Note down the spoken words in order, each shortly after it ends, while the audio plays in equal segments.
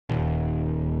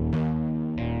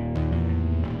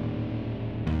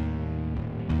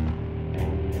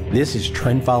This is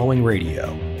Trend Following Radio,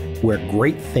 where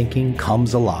great thinking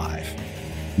comes alive.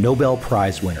 Nobel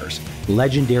Prize winners,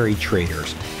 legendary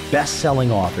traders,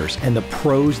 best-selling authors, and the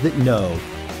pros that know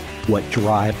what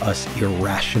drive us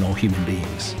irrational human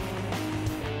beings.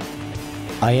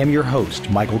 I am your host,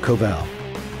 Michael Covel.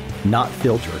 Not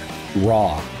filtered,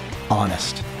 raw,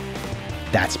 honest.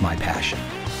 That's my passion.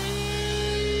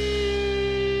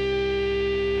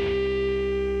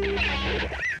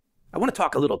 I want to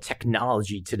talk a little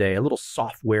technology today, a little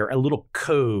software, a little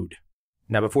code.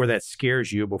 Now, before that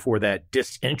scares you, before that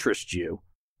disinterests you,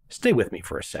 stay with me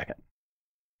for a second.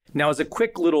 Now, as a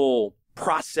quick little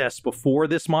process before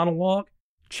this monologue,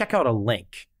 check out a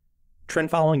link,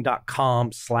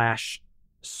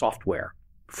 trendfollowing.com/software.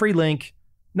 Free link,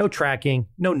 no tracking,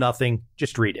 no nothing,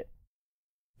 just read it.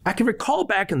 I can recall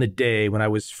back in the day when I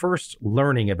was first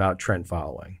learning about trend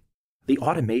following, the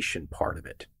automation part of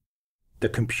it, the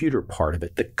computer part of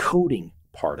it, the coding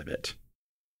part of it.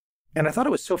 And I thought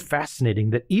it was so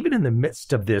fascinating that even in the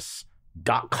midst of this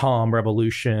 .com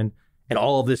revolution and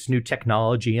all of this new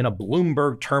technology and a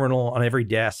Bloomberg terminal on every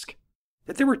desk,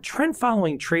 that there were trend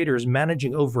following traders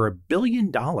managing over $1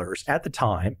 billion at the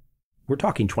time, we're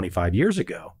talking 25 years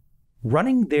ago,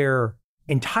 running their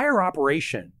entire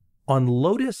operation on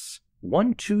Lotus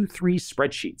 123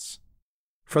 spreadsheets.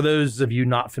 For those of you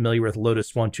not familiar with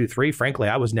Lotus 123, frankly,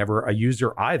 I was never a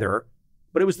user either,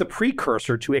 but it was the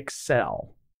precursor to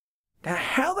Excel. Now,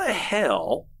 how the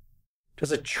hell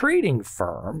does a trading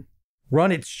firm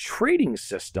run its trading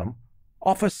system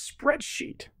off a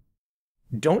spreadsheet?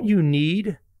 Don't you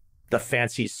need the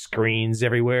fancy screens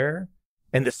everywhere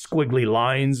and the squiggly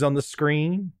lines on the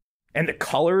screen and the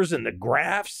colors and the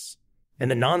graphs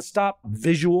and the nonstop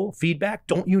visual feedback?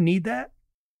 Don't you need that?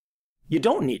 You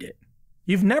don't need it.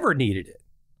 You've never needed it.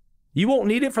 You won't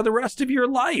need it for the rest of your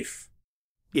life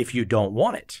if you don't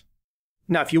want it.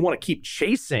 Now, if you want to keep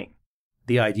chasing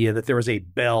the idea that there is a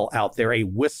bell out there, a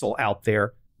whistle out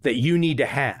there that you need to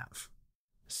have,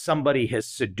 somebody has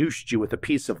seduced you with a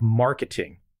piece of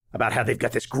marketing about how they've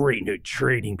got this great new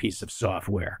trading piece of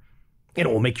software and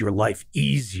it will make your life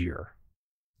easier.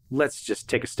 Let's just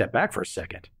take a step back for a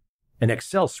second. An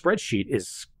Excel spreadsheet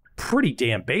is pretty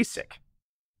damn basic.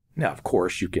 Now, of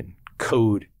course, you can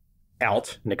code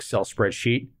out an Excel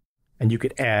spreadsheet and you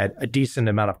could add a decent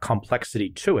amount of complexity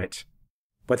to it,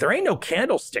 but there ain't no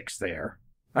candlesticks there.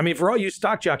 I mean, for all you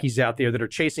stock jockeys out there that are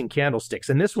chasing candlesticks,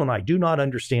 and this one I do not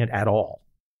understand at all,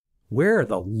 where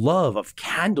the love of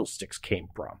candlesticks came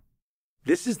from.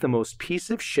 This is the most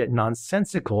piece of shit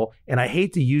nonsensical, and I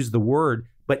hate to use the word,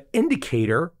 but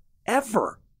indicator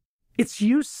ever. It's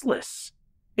useless.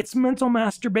 It's mental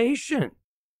masturbation.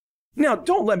 Now,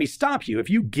 don't let me stop you. If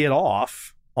you get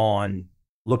off on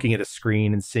looking at a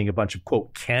screen and seeing a bunch of,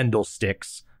 quote,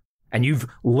 candlesticks, and you've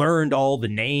learned all the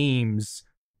names,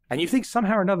 and you think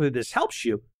somehow or another this helps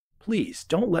you, please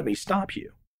don't let me stop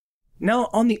you. Now,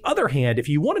 on the other hand, if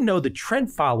you want to know the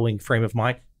trend following frame of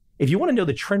mind, if you want to know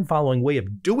the trend following way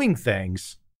of doing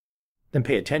things, then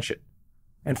pay attention.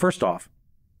 And first off,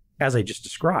 as I just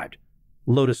described,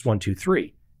 Lotus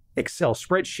 123, Excel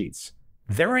spreadsheets,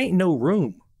 there ain't no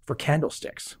room for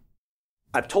candlesticks.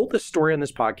 I've told this story on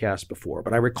this podcast before,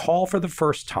 but I recall for the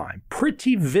first time,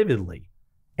 pretty vividly,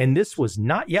 and this was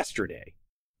not yesterday,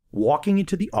 walking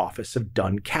into the office of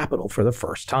Dunn Capital for the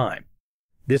first time.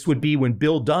 This would be when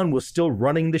Bill Dunn was still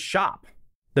running the shop,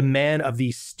 the man of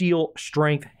the steel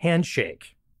strength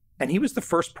handshake. And he was the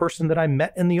first person that I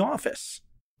met in the office.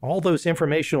 All those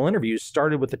informational interviews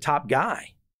started with the top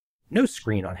guy. No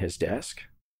screen on his desk.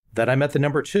 Then I met the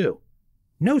number 2.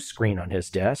 No screen on his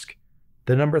desk.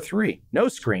 The number 3. No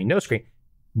screen, no screen.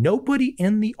 Nobody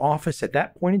in the office at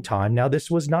that point in time. Now, this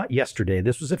was not yesterday.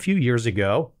 This was a few years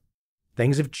ago.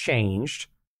 Things have changed.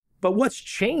 But what's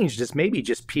changed is maybe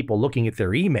just people looking at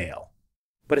their email.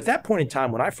 But at that point in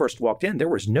time, when I first walked in, there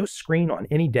was no screen on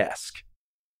any desk.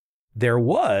 There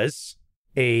was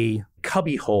a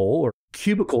cubbyhole or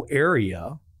cubicle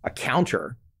area, a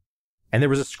counter, and there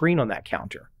was a screen on that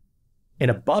counter.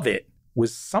 And above it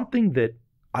was something that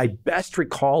I best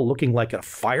recall looking like a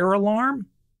fire alarm.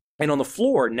 And on the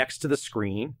floor next to the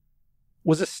screen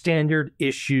was a standard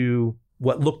issue,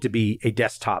 what looked to be a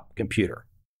desktop computer.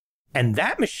 And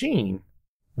that machine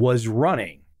was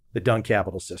running the Dunn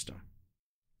Capital system.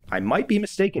 I might be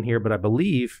mistaken here, but I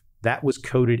believe that was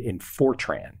coded in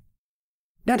Fortran.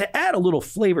 Now, to add a little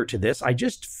flavor to this, I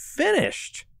just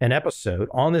finished an episode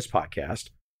on this podcast,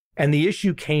 and the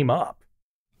issue came up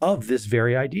of this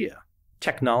very idea,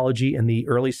 technology in the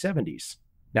early 70s.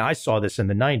 Now, I saw this in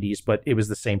the 90s, but it was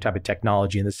the same type of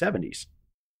technology in the 70s.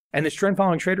 And this trend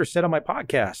following trader said on my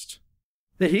podcast,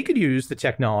 that he could use the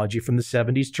technology from the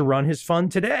 70s to run his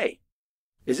fund today.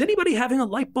 Is anybody having a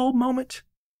light bulb moment?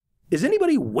 Is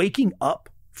anybody waking up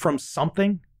from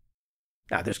something?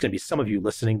 Now, there's going to be some of you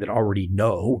listening that already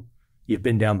know. You've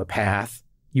been down the path.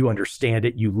 You understand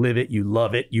it. You live it. You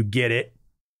love it. You get it.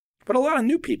 But a lot of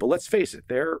new people, let's face it,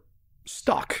 they're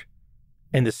stuck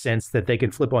in the sense that they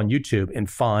can flip on YouTube and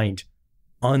find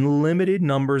unlimited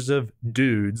numbers of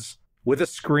dudes with a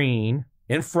screen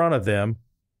in front of them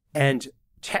and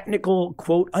technical,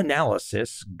 quote,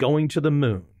 analysis going to the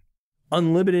moon.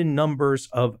 Unlimited numbers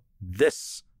of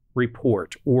this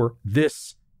report or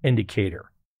this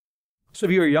indicator. So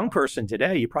if you're a young person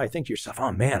today, you probably think to yourself,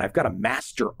 oh man, I've got to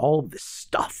master all of this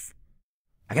stuff.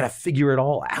 I got to figure it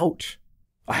all out.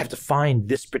 I have to find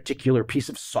this particular piece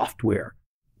of software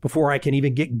before I can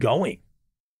even get going.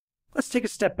 Let's take a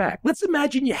step back. Let's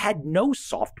imagine you had no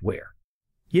software.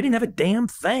 You didn't have a damn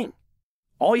thing.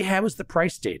 All you had was the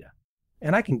price data.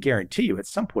 And I can guarantee you at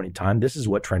some point in time, this is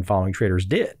what trend following traders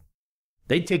did.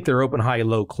 They'd take their open, high,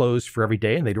 low, close for every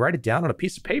day and they'd write it down on a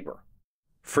piece of paper.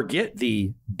 Forget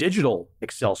the digital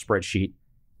Excel spreadsheet.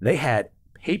 They had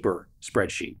paper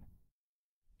spreadsheet.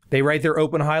 They write their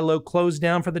open, high, low, close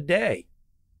down for the day.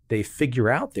 They figure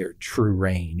out their true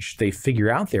range. They figure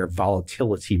out their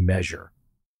volatility measure.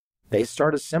 They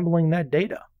start assembling that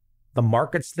data. The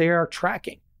markets they are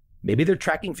tracking. Maybe they're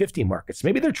tracking 50 markets.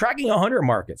 Maybe they're tracking 100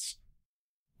 markets.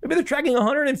 Maybe they're tracking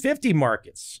 150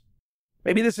 markets.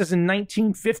 Maybe this is in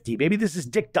 1950. Maybe this is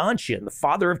Dick Donchian, the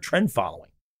father of trend following.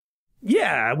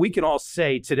 Yeah, we can all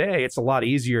say today it's a lot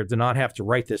easier to not have to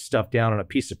write this stuff down on a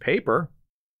piece of paper,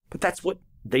 but that's what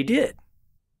they did.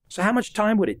 So how much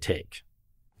time would it take?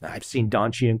 I've seen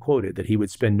Donchian quoted that he would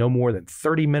spend no more than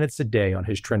 30 minutes a day on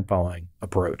his trend following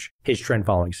approach, his trend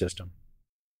following system.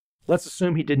 Let's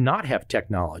assume he did not have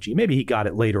technology. Maybe he got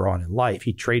it later on in life.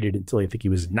 He traded until I think he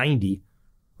was 90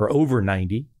 or over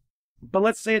 90. But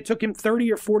let's say it took him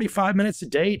 30 or 45 minutes a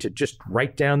day to just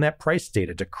write down that price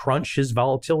data, to crunch his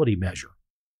volatility measure,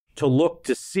 to look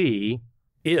to see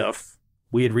if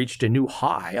we had reached a new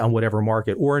high on whatever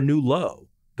market or a new low,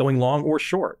 going long or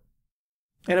short.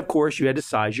 And of course, you had to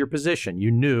size your position.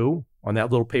 You knew on that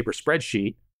little paper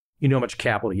spreadsheet, you knew how much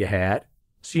capital you had.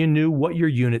 So you knew what your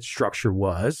unit structure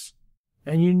was,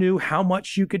 and you knew how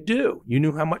much you could do. You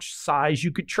knew how much size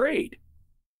you could trade.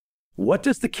 What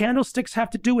does the candlesticks have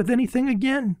to do with anything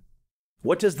again?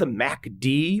 What does the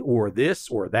MACD or this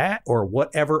or that or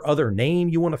whatever other name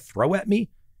you want to throw at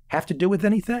me have to do with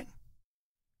anything?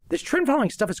 This trend following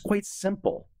stuff is quite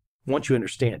simple once you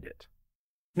understand it.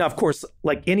 Now, of course,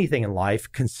 like anything in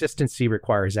life, consistency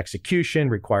requires execution,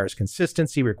 requires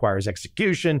consistency, requires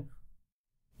execution.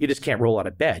 You just can't roll out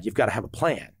of bed. You've got to have a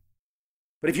plan.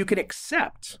 But if you can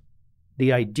accept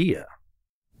the idea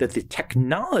that the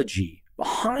technology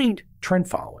behind trend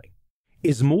following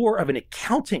is more of an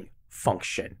accounting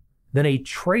function than a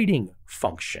trading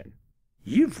function,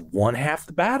 you've won half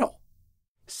the battle.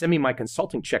 Send me my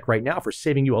consulting check right now for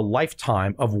saving you a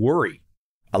lifetime of worry,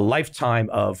 a lifetime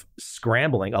of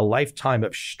scrambling, a lifetime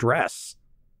of stress,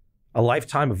 a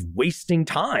lifetime of wasting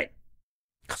time.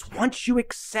 Because once you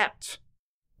accept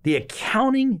the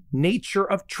accounting nature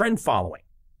of trend following,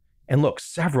 and look,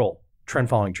 several trend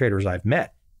following traders I've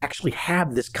met actually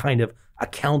have this kind of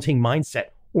accounting mindset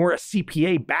or a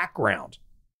CPA background.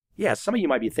 Yeah, some of you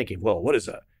might be thinking, well, what does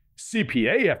a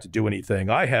CPA have to do anything?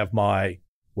 I have my,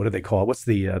 what do they call it? What's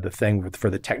the thing for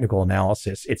the technical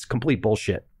analysis? It's complete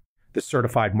bullshit. The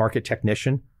certified market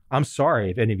technician. I'm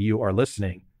sorry if any of you are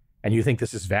listening and you think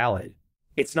this is valid.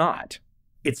 It's not.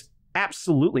 It's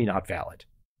absolutely not valid.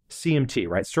 CMT,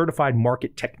 right? Certified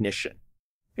market technician.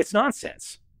 It's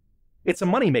nonsense. It's a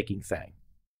money-making thing.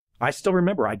 I still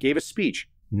remember I gave a speech,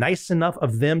 nice enough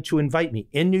of them to invite me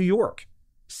in New York,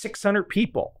 600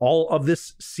 people, all of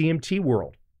this CMT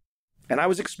world. And I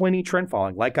was explaining trend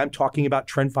following like I'm talking about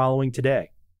trend following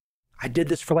today. I did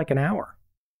this for like an hour.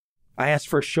 I asked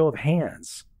for a show of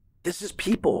hands. This is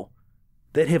people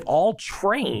that have all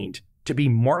trained to be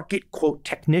market, quote,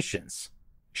 technicians.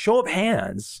 Show of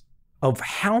hands of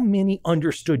how many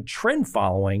understood trend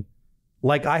following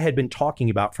like I had been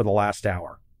talking about for the last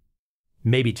hour.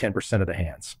 Maybe 10% of the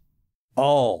hands.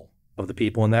 All of the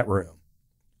people in that room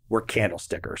were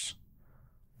candlestickers.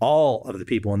 All of the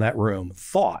people in that room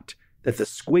thought that the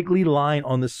squiggly line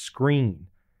on the screen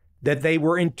that they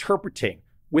were interpreting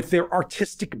with their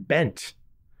artistic bent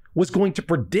was going to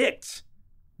predict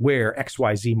where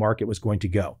XYZ market was going to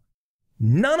go.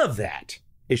 None of that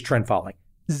is trend following.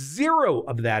 Zero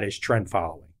of that is trend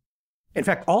following. In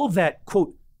fact, all of that,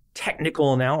 quote,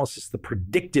 technical analysis, the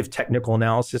predictive technical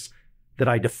analysis that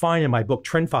I define in my book,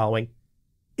 Trend Following,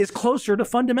 is closer to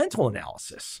fundamental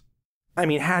analysis. I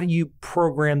mean, how do you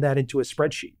program that into a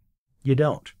spreadsheet? You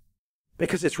don't.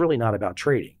 Because it's really not about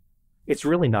trading. It's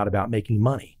really not about making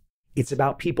money. It's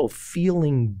about people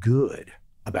feeling good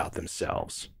about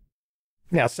themselves.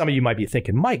 Now, some of you might be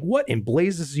thinking, Mike, what in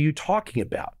blazes are you talking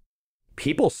about?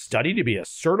 People study to be a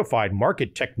certified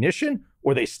market technician,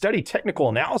 or they study technical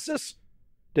analysis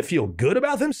to feel good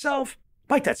about themselves?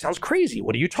 Mike, that sounds crazy.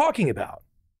 What are you talking about?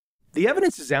 The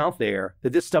evidence is out there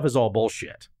that this stuff is all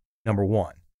bullshit, number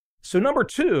one. So number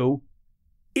two,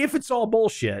 if it's all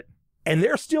bullshit and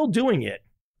they're still doing it,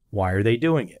 why are they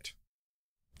doing it?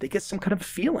 They get some kind of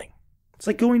feeling. It's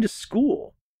like going to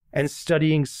school and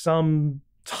studying some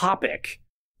topic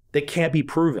that can't be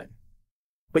proven.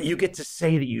 But you get to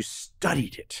say that you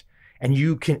studied it and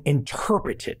you can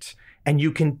interpret it and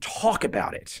you can talk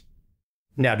about it.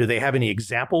 Now, do they have any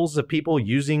examples of people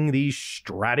using these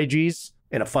strategies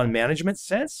in a fund management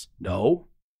sense? No.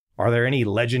 Are there any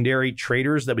legendary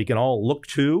traders that we can all look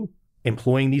to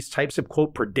employing these types of,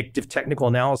 quote, predictive technical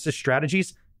analysis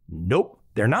strategies? Nope,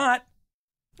 they're not.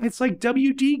 It's like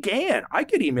W.D. Gann. I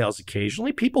get emails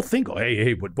occasionally. People think, oh,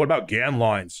 hey, what about Gann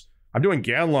lines? I'm doing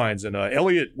Gann lines and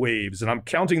Elliott waves, and I'm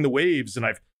counting the waves, and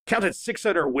I've counted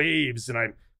 600 waves, and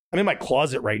I'm in my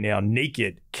closet right now,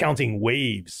 naked, counting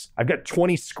waves. I've got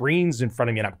 20 screens in front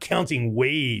of me, and I'm counting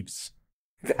waves.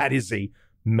 That is a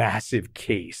massive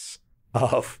case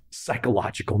of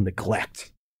psychological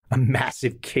neglect, a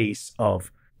massive case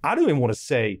of, I don't even want to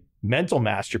say mental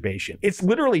masturbation. It's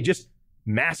literally just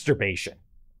masturbation.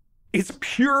 It's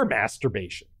pure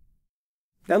masturbation.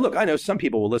 Now, look, I know some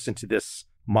people will listen to this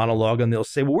monologue and they'll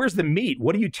say, well, where's the meat?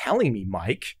 What are you telling me,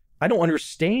 Mike? I don't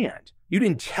understand. You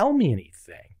didn't tell me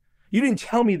anything. You didn't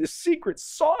tell me the secret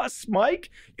sauce, Mike.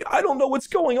 I don't know what's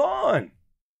going on.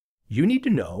 You need to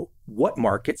know what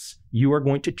markets you are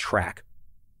going to track,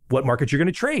 what markets you're going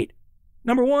to trade.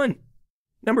 Number one.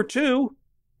 Number two,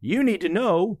 you need to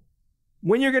know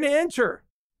when you're going to enter.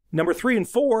 Number 3 and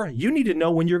 4, you need to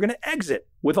know when you're going to exit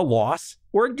with a loss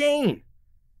or a gain.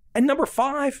 And number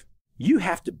 5, you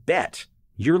have to bet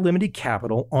your limited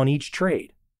capital on each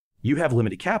trade. You have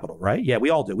limited capital, right? Yeah, we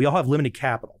all do. We all have limited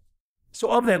capital.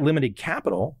 So of that limited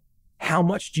capital, how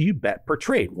much do you bet per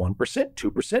trade? 1%, 2%,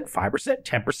 5%,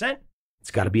 10%?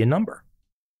 It's got to be a number.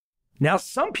 Now,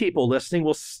 some people listening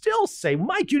will still say,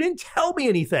 Mike, you didn't tell me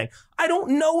anything. I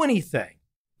don't know anything.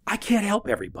 I can't help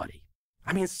everybody.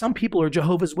 I mean, some people are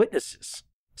Jehovah's Witnesses.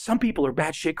 Some people are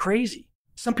batshit crazy.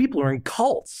 Some people are in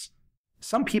cults.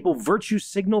 Some people virtue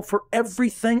signal for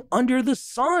everything under the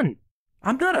sun.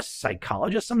 I'm not a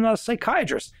psychologist. I'm not a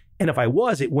psychiatrist. And if I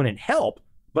was, it wouldn't help.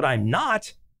 But I'm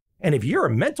not. And if you're a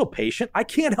mental patient, I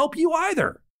can't help you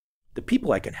either. The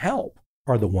people I can help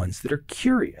are the ones that are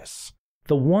curious.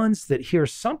 The ones that hear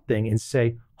something and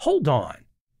say, hold on,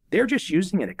 they're just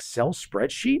using an Excel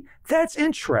spreadsheet? That's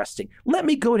interesting. Let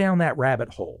me go down that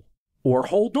rabbit hole. Or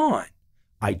hold on,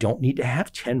 I don't need to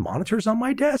have 10 monitors on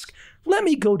my desk. Let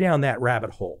me go down that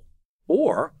rabbit hole.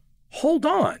 Or hold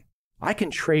on, I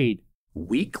can trade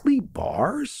weekly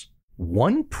bars,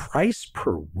 one price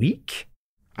per week.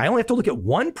 I only have to look at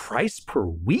one price per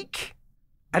week.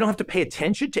 I don't have to pay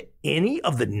attention to any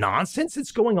of the nonsense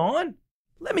that's going on.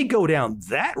 Let me go down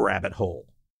that rabbit hole.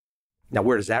 Now,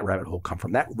 where does that rabbit hole come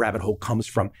from? That rabbit hole comes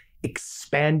from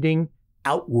expanding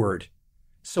outward.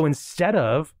 So instead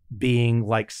of being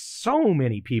like so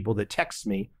many people that text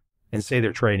me and say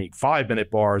they're trading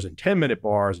 5-minute bars and 10-minute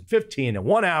bars and 15 and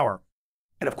 1 hour,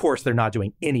 and of course, they're not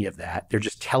doing any of that. They're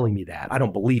just telling me that. I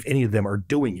don't believe any of them are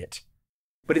doing it.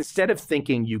 But instead of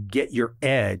thinking you get your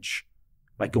edge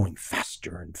by going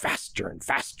faster and faster and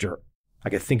faster, I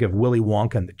could think of Willy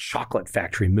Wonka and the Chocolate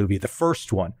Factory movie, the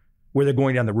first one, where they're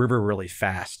going down the river really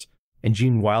fast and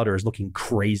Gene Wilder is looking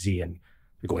crazy and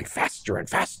they're going faster and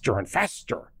faster and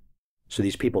faster. So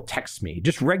these people text me,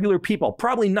 just regular people,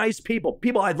 probably nice people,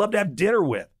 people I'd love to have dinner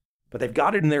with, but they've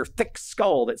got it in their thick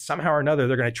skull that somehow or another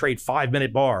they're going to trade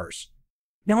 5-minute bars.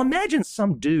 Now imagine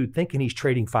some dude thinking he's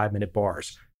trading 5-minute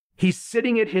bars. He's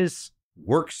sitting at his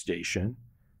workstation.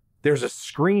 There's a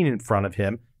screen in front of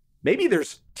him. Maybe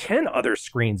there's 10 other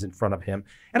screens in front of him.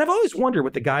 And I've always wondered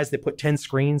with the guys that put 10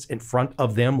 screens in front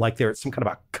of them like they're at some kind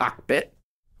of a cockpit.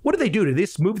 What do? Do they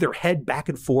just move their head back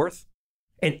and forth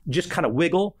and just kind of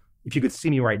wiggle? If you could see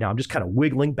me right now, I'm just kind of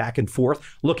wiggling back and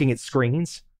forth, looking at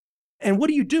screens. And what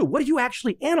do you do? What are you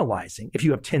actually analyzing if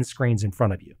you have 10 screens in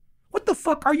front of you? What the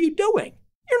fuck are you doing?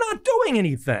 You're not doing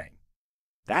anything.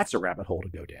 That's a rabbit hole to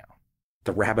go down.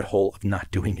 The rabbit hole of not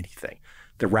doing anything.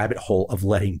 The rabbit hole of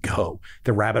letting go.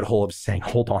 The rabbit hole of saying,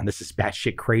 hold on, this is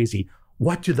batshit crazy.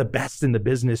 What do the best in the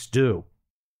business do?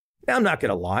 Now, I'm not going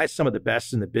to lie. Some of the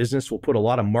best in the business will put a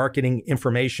lot of marketing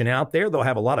information out there. They'll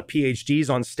have a lot of PhDs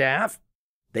on staff.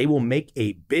 They will make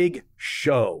a big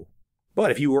show.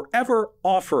 But if you were ever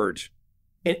offered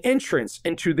an entrance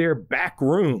into their back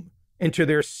room, into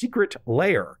their secret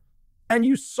lair, and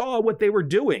you saw what they were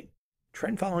doing,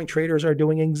 trend following traders are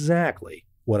doing exactly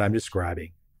what I'm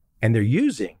describing. And they're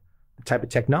using the type of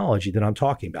technology that I'm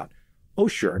talking about. Oh,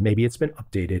 sure, maybe it's been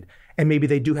updated, and maybe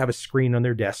they do have a screen on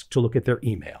their desk to look at their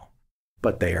email.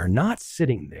 But they are not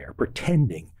sitting there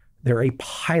pretending they're a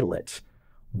pilot,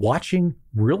 watching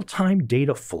real-time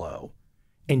data flow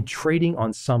and trading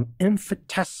on some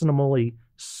infinitesimally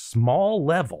small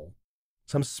level,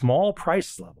 some small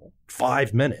price level,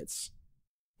 5 minutes.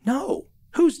 No,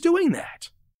 who's doing that?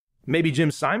 Maybe Jim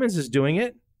Simons is doing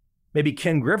it. Maybe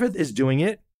Ken Griffith is doing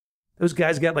it. Those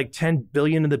guys got like 10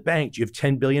 billion in the bank. Do you have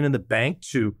 10 billion in the bank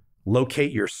to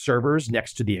locate your servers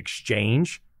next to the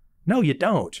exchange? No, you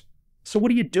don't. So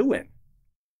what are you doing?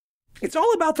 It's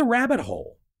all about the rabbit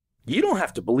hole. You don't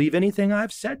have to believe anything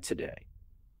I've said today.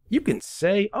 You can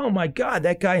say, oh my God,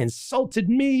 that guy insulted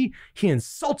me. He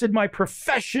insulted my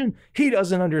profession. He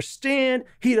doesn't understand.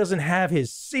 He doesn't have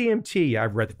his CMT.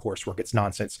 I've read the coursework. It's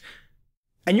nonsense.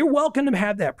 And you're welcome to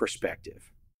have that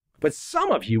perspective. But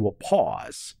some of you will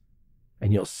pause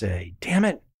and you'll say, damn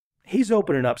it, he's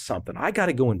opening up something. I got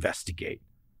to go investigate.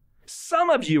 Some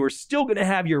of you are still going to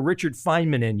have your Richard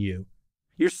Feynman in you.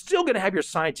 You're still going to have your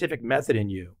scientific method in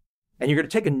you. And you're going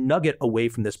to take a nugget away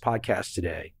from this podcast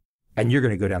today. And you're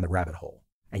going to go down the rabbit hole.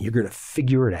 And you're going to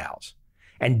figure it out.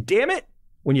 And damn it,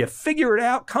 when you figure it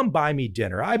out, come buy me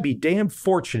dinner. I'd be damn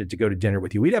fortunate to go to dinner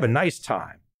with you. We'd have a nice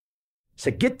time. So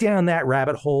get down that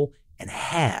rabbit hole and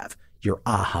have your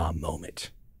aha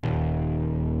moment.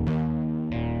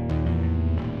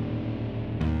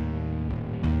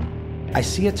 I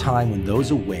see a time when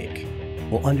those awake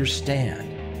will understand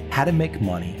how to make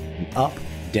money in up,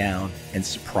 down, and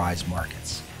surprise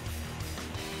markets.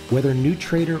 Whether new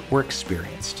trader or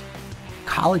experienced,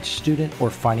 college student or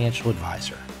financial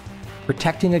advisor,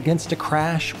 protecting against a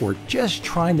crash or just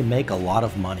trying to make a lot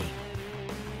of money,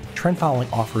 trend following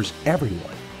offers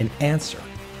everyone an answer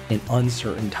in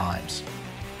uncertain times.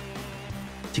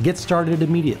 To get started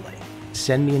immediately,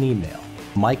 send me an email,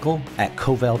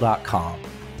 michael@covel.com.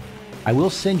 I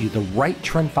will send you the right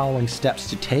trend following steps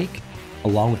to take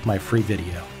along with my free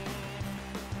video.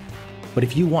 But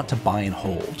if you want to buy and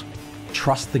hold,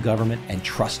 trust the government and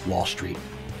trust Wall Street,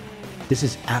 this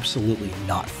is absolutely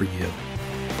not for you.